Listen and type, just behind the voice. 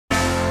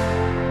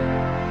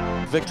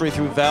victory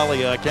through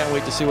Valley. I can't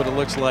wait to see what it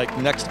looks like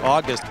next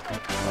August.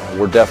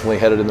 We're definitely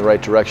headed in the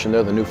right direction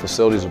there. The new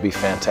facilities will be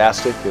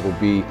fantastic. It'll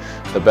be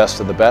the best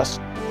of the best.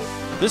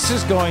 This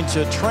is going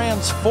to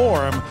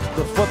transform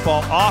the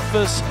football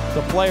office,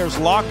 the players'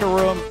 locker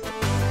room.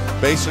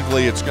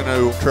 Basically, it's going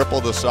to triple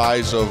the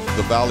size of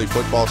the Valley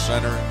Football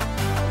Center.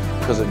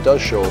 Because it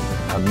does show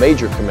a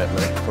major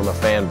commitment from a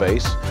fan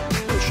base.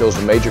 It shows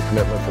a major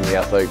commitment from the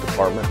athletic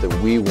department that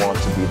we want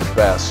to be the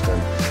best.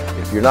 And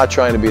if you're not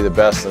trying to be the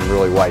best, then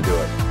really why do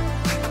it?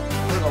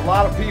 There's a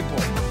lot of people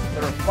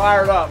that are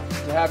fired up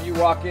to have you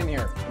walk in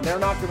here. And they're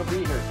not going to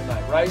be here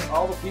tonight, right?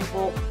 All the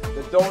people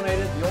that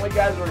donated, the only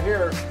guys that are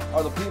here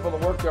are the people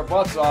that worked their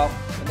butts off,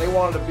 and they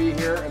wanted to be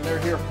here, and they're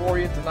here for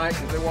you tonight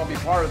because they want to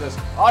be part of this.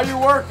 All you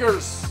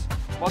workers,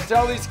 I want to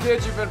tell these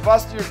kids you've been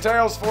busting your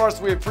tails for us.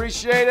 We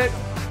appreciate it.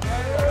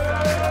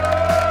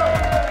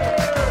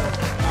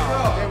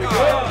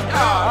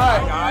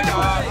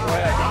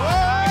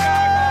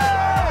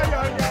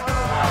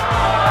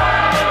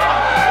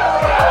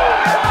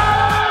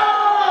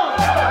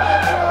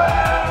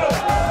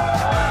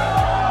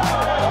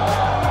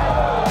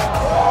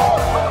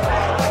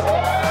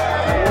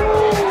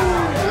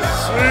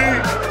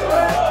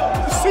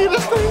 See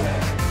this thing?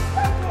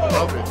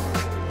 Love it.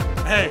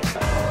 Hey,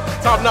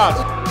 top notch.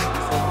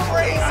 This is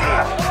crazy.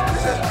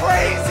 This is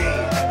crazy.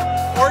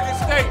 Oregon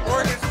State,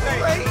 Oregon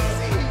State.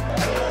 Crazy.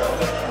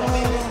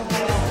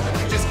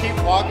 You just keep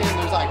walking,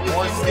 there's like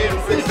more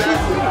steps.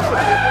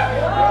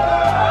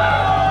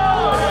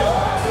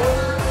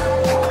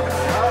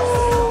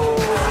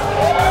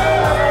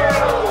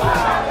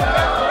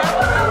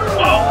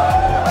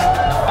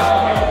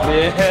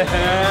 Yeah.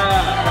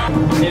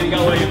 Here we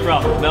go, where you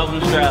from?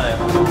 Melbourne, Australia.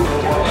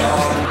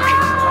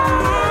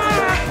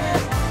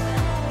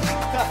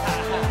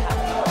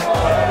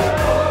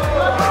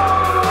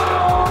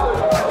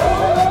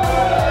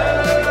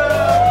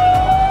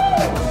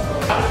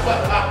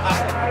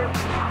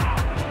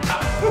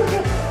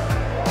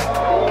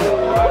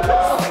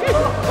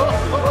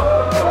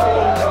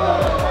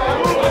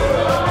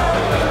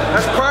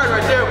 That's pride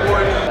right there,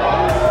 boy.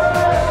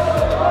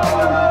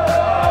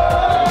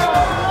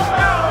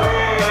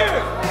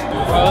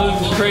 Bro,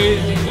 this is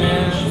crazy,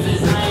 man.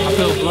 I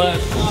feel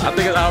blessed. I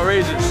think it's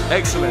outrageous,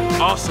 excellent,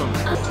 awesome.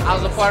 I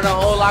was a part of the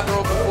old locker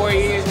room for 4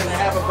 years, and to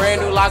have a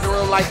brand new locker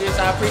room like this,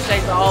 I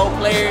appreciate the old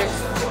players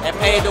that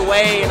paved the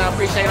way, and I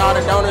appreciate all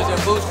the donors and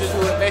boosters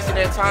who invested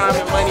their time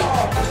and money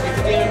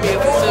into giving me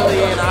a facility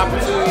and an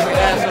opportunity to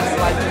have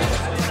something like this.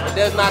 It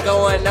does not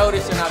go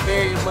unnoticed, and I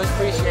very much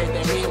appreciate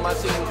that me and my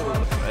team do.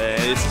 Man,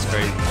 this is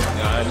crazy.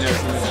 I've never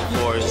seen this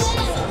before. It's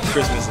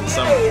Christmas and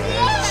summer, man.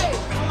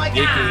 It's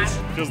ridiculous.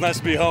 Feels nice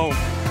to be home.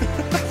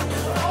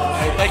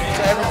 Hey, thank you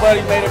to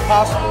everybody who made it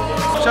possible.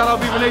 Shout out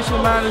Beaver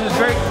Nation, man. It was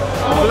great.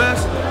 I'm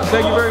blessed.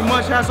 Thank you very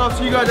much. Hats off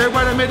to you guys,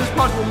 everybody that made this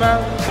possible, man.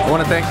 I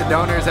want to thank the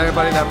donors,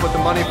 everybody that put the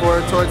money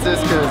forward towards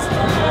this, because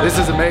this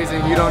is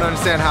amazing. You don't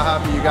understand how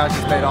happy you guys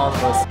just made all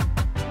of us.